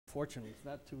Fortunately, it's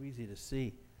not too easy to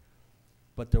see.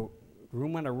 But the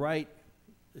room on the right,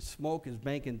 the smoke is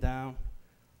banking down.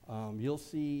 You'll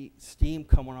see steam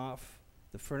coming off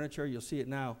the furniture. You'll see it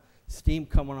now. Steam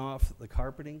coming off the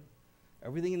carpeting.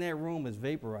 Everything in that room is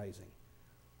vaporizing.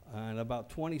 In about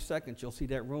 20 seconds, you'll see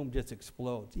that room just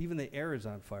explodes. Even the air is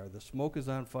on fire. The smoke is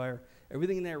on fire.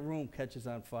 Everything in that room catches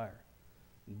on fire.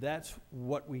 That's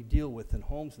what we deal with in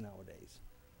homes nowadays.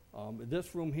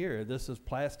 This room here, this is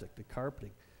plastic, the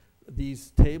carpeting.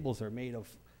 These tables are made of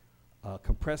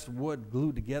compressed wood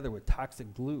glued together with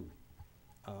toxic glue.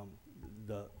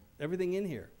 Everything in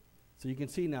here. So you can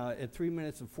see now at 3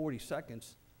 minutes and 40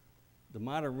 seconds, the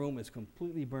modern room is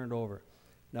completely burned over.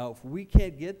 Now, if we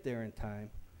can't get there in time,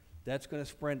 that's going to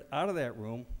spread out of that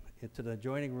room into the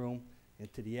adjoining room,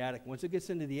 into the attic. Once it gets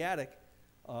into the attic,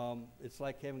 it's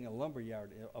like having a lumber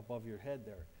yard above your head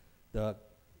there.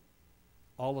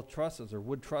 All the trusses or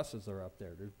wood trusses are up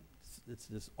there. It's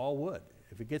just all wood.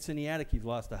 If it gets in the attic, you've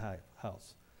lost a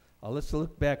house. Let's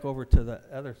look back over to the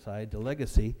other side, the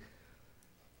legacy.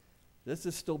 This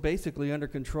is still basically under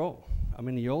control. I mean,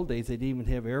 in the old days, they didn't even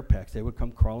have air packs. They would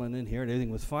come crawling in here, and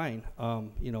everything was fine.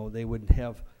 They wouldn't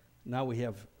have, now we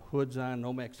have hoods on,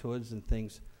 Nomex hoods and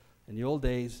things. In the old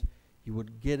days, you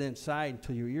would get inside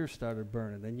until your ears started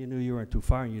burning. Then you knew you weren't too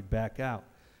far, and you'd back out.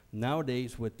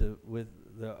 Nowadays, with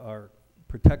our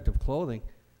protective clothing,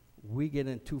 we get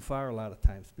in too far a lot of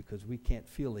times because we can't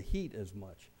feel the heat as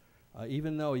much.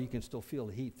 Even though you can still feel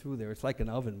the heat through there, it's like an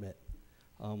oven mitt.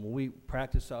 When we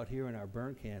practice out here in our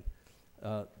burn can,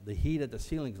 the heat at the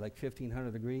ceiling is like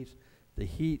 1,500 degrees. The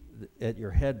heat at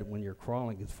your head when you're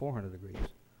crawling is 400 degrees.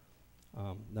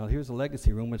 Now here's the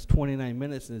legacy room. It's 29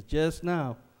 minutes and it's just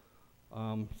now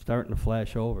starting to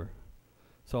flash over.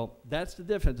 So that's the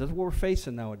difference. That's what we're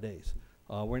facing nowadays.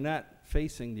 We're not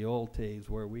facing the old days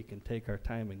where we can take our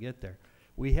time and get there.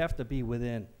 We have to be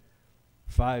within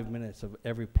 5 minutes of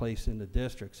every place in the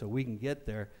district so we can get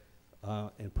there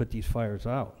and put these fires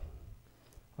out.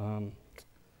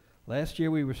 Last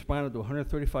year we responded to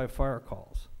 135 fire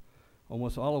calls,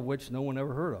 almost all of which no one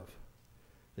ever heard of.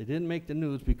 They didn't make the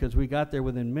news because we got there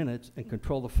within minutes and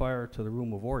controlled the fire to the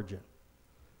room of origin.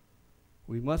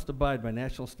 We must abide by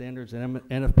national standards and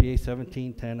NFPA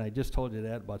 1710. I just told you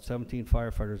that, about 17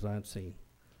 firefighters on scene.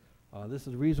 This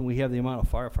is the reason we have the amount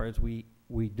of firefighters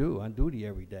we do on duty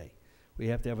every day. We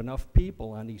have to have enough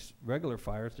people on these regular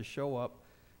fires to show up,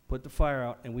 put the fire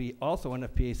out, and we also,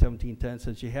 NFPA 1710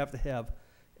 says you have to have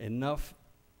enough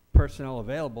personnel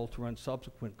available to run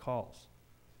subsequent calls.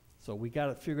 So we got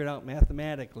it figured out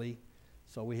mathematically,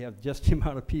 so we have just the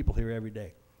amount of people here every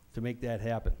day to make that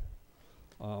happen.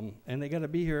 And they got to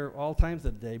be here all times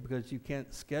of the day because you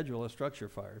can't schedule a structure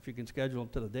fire. If you can schedule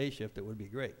them to the day shift, it would be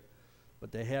great.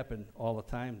 But they happen all the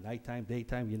time, nighttime,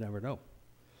 daytime, you never know.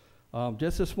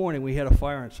 Just this morning, we had a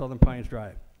fire on Southern Pines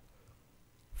Drive.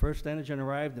 First engine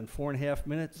arrived in 4.5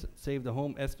 minutes, saved the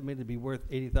home estimated to be worth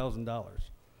 $80,000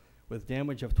 with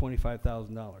damage of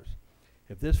 $25,000.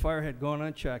 If this fire had gone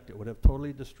unchecked, it would have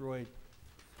totally destroyed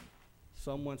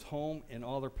someone's home and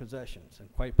all their possessions,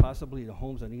 and quite possibly the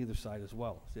homes on either side as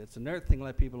well. See, it's another thing a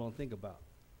lot of people don't think about.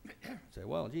 Say,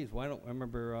 well, geez, why don't, I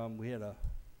remember we had a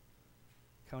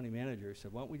county manager who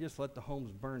said, why don't we just let the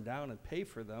homes burn down and pay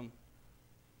for them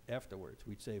afterwards?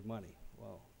 We'd save money.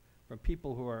 Well, from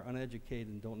people who are uneducated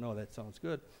and don't know, that sounds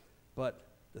good. But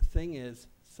the thing is,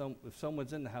 if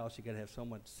someone's in the house, you got to have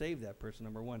someone save that person,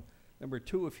 number one. Number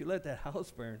two, if you let that house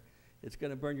burn, it's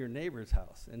going to burn your neighbor's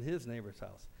house and his neighbor's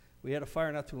house. We had a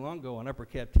fire not too long ago on Upper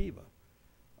Captiva.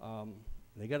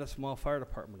 They got a small fire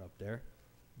department up there.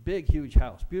 Big, huge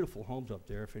house. Beautiful homes up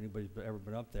there, if anybody's ever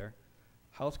been up there.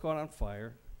 House caught on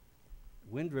fire,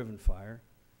 wind-driven fire.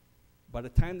 By the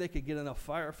time they could get enough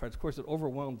firefighters, of course, it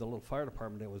overwhelmed the little fire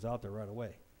department that was out there right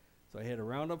away. So I had to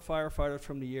round up firefighters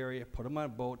from the area, put them on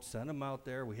boats, send them out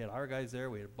there. We had our guys there.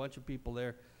 We had a bunch of people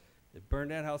there. It burned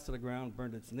that house to the ground,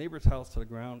 burned its neighbor's house to the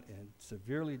ground, and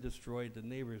severely destroyed the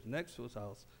neighbors next to his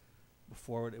house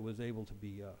before it was able to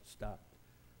be stopped.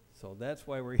 So that's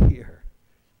why we're here.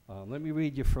 Let me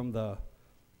read you from the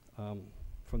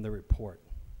report.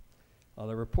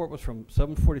 The report was from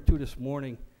 7:42 this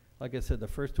morning. Like I said, the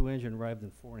first two engines arrived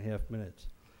in 4.5 minutes.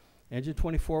 Engine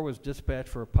 24 was dispatched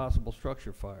for a possible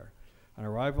structure fire. On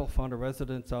arrival, found a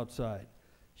residence outside.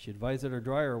 She advised that her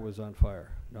dryer was on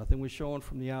fire. Nothing was shown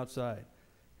from the outside.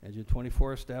 Engine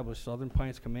 24 established Southern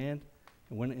Pines Command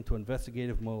and went into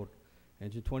investigative mode.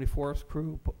 Engine 24's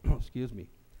crew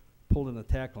pulled an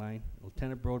attack line.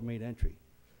 Lieutenant Brode made entry.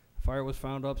 Fire was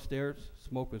found upstairs.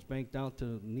 Smoke was banked down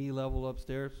to knee level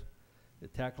upstairs. The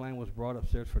attack line was brought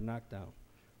upstairs for knockdown.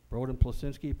 Brode and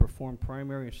Plasinski performed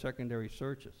primary and secondary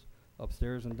searches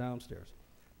upstairs and downstairs.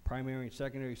 Primary and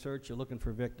secondary search, you're looking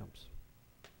for victims.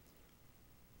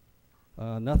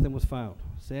 Nothing was found.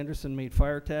 Sanderson made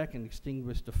fire attack and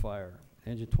extinguished the fire.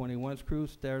 Engine 21's crew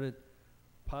started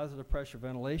positive pressure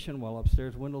ventilation while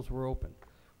upstairs windows were open.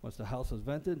 Once the house was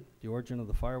vented, the origin of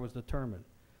the fire was determined.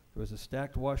 There was a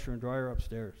stacked washer and dryer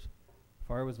upstairs.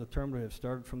 Fire was determined to have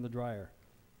started from the dryer.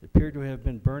 It appeared to have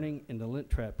been burning in the lint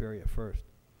trap area first.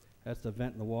 That's the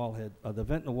vent in the wall had. The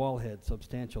vent in the wall had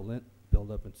substantial lint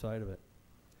buildup inside of it.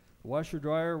 The washer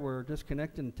dryer were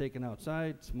disconnected and taken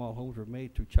outside. Small holes were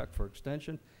made to check for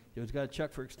extension. You always got to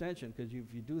check for extension because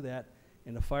if you do that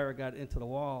and the fire got into the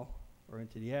wall or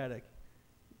into the attic,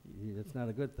 it's not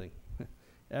a good thing.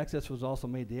 Access was also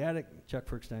made to the attic. Check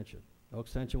for extension. No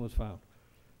extension was found.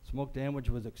 Smoke damage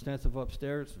was extensive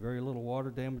upstairs. Very little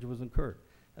water damage was incurred.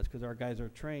 That's because our guys are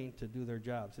trained to do their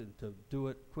jobs and to do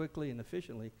it quickly and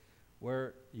efficiently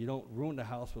where you don't ruin the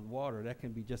house with water. That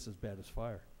can be just as bad as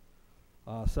fire.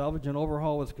 Salvage and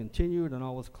overhaul was continued and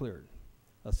all was cleared.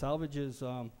 Salvage is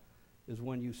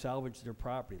when you salvage their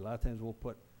property. A lot of times we'll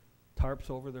put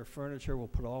tarps over their furniture. We'll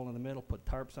put it all in the middle, put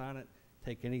tarps on it,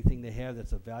 take anything they have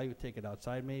that's of value, take it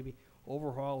outside maybe.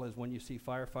 Overhaul is when you see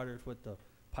firefighters with the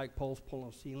pike poles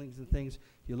pulling ceilings and things.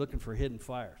 You're looking for hidden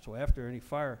fire. So after any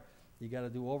fire, you got to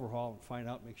do overhaul and find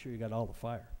out, make sure you got all the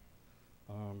fire.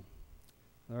 All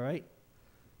right.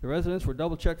 The residents were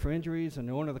double checked for injuries, and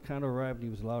the owner of the condo arrived and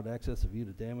he was allowed access to view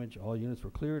the damage. All units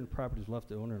were cleared and properties left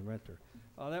to owner and renter.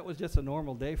 That was just a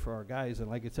normal day for our guys, and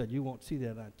like I said, you won't see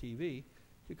that on TV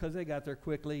because they got there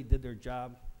quickly, did their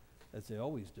job as they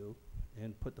always do,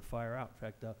 and put the fire out. In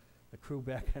fact, the crew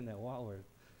back on that wall were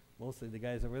mostly the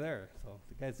guys that were there. So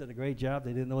the guys did a great job.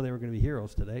 They didn't know they were going to be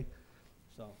heroes today.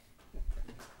 So.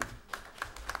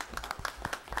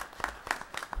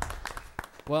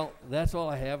 Well, that's all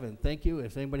I have, and thank you.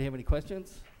 If anybody have any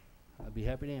questions, I'd be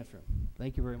happy to answer them.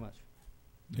 Thank you very much.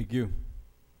 Thank you.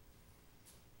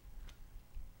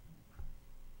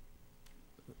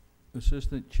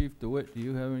 Assistant Chief DeWitt, do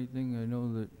you have anything? I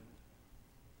know that.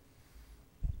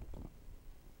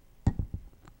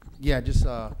 Yeah, just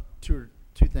two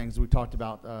things we talked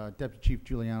about. Deputy Chief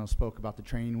Giuliano spoke about the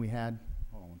training we had.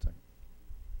 Hold on one second.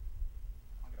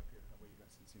 I'll get up here. That way you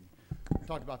guys can see me. We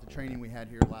talked about the training we had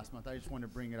here last month. I just wanted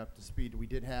to bring it up to speed. We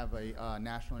did have a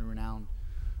nationally renowned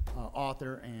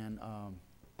author and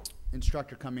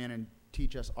instructor come in and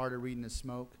teach us art of reading the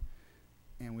smoke.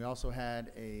 And we also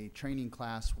had a training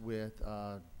class with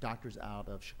doctors out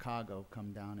of Chicago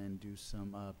come down and do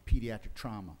some pediatric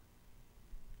trauma.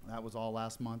 That was all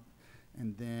last month.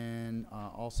 And then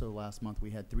also last month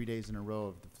we had 3 days in a row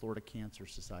of the Florida Cancer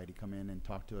Society come in and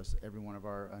talk to us. Every one of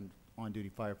our on-duty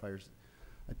firefighters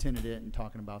attended it and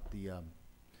talking about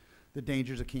the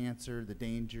dangers of cancer, the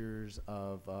dangers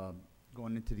of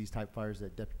going into these type fires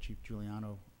that Deputy Chief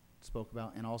Giuliano spoke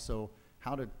about, and also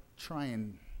how to try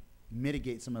and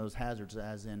mitigate some of those hazards,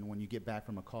 as in when you get back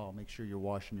from a call, make sure you're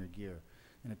washing your gear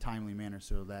in a timely manner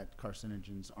so that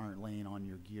carcinogens aren't laying on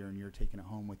your gear and you're taking it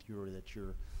home with you, or that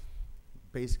you're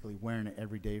basically wearing it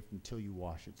every day until you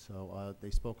wash it. So they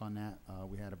spoke on that.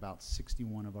 We had about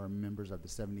 61 of our members of the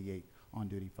 78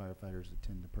 on-duty firefighters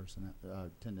attend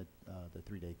the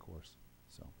 3-day course.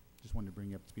 So just wanted to bring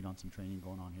you up to speed on some training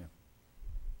going on here.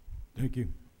 Thank you.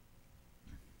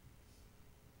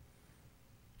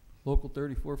 Local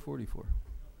 3444.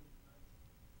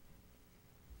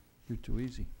 You're too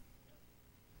easy.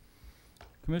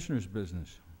 Commissioner's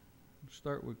business. We'll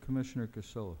start with Commissioner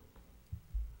Casella.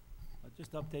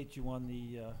 Just update you on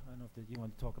the, I don't know if you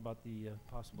want to talk about the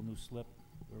possible new slip.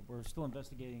 We're still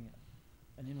investigating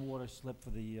an in-water slip for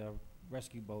the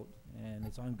rescue boat, and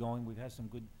it's ongoing. We've had some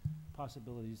good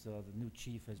possibilities. The new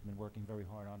chief has been working very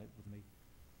hard on it with me,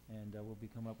 and we'll be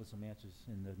coming up with some answers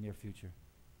in the near future.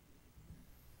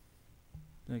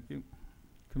 Thank you.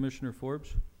 Commissioner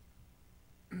Forbes.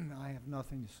 I have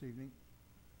nothing this evening.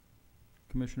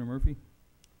 Commissioner Murphy.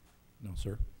 No,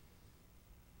 sir.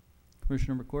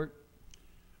 Commissioner McCourt.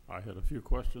 I had a few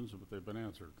questions, but they've been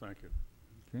answered. Thank you.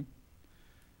 Okay.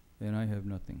 And I have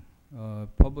nothing.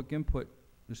 Public input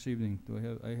this evening.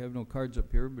 I have no cards up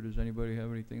here, but does anybody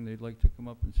have anything they'd like to come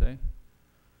up and say?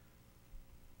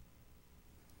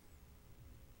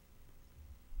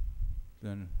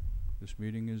 Then this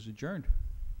meeting is adjourned.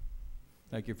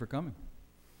 Thank you for coming.